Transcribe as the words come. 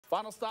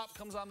Final stop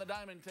comes on the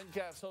diamond.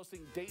 TinCaps hosting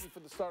Dayton for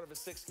the start of a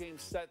 6-game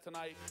set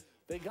tonight.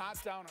 They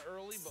got down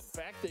early, but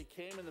back they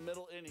came in the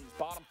middle innings.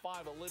 Bottom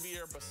 5,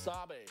 Olivier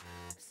Basabe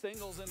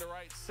singles into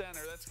right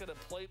center. That's going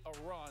to plate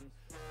a run.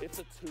 It's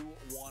a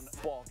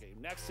 2-1 ball game.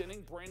 Next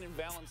inning, Brandon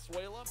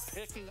Valenzuela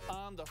picking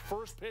on the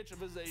first pitch of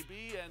his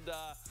AB, and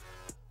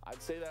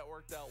I'd say that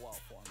worked out well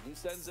for him. He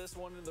sends this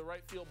one into the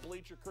right field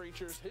bleacher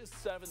creatures. His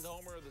 7th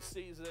homer of the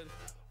season.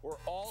 We're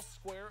all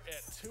square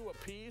at 2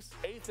 apiece.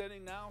 8th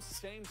inning now,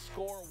 same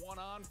score, 1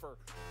 on for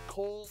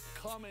Cole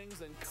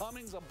Cummings, and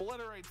Cummings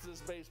obliterates this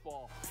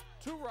baseball.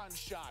 2-run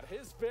shot,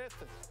 his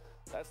 5th.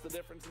 That's the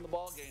difference in the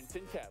ball game.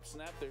 TinCaps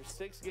snapped their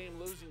 6-game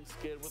losing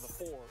skid with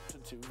a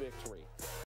 4-2 victory.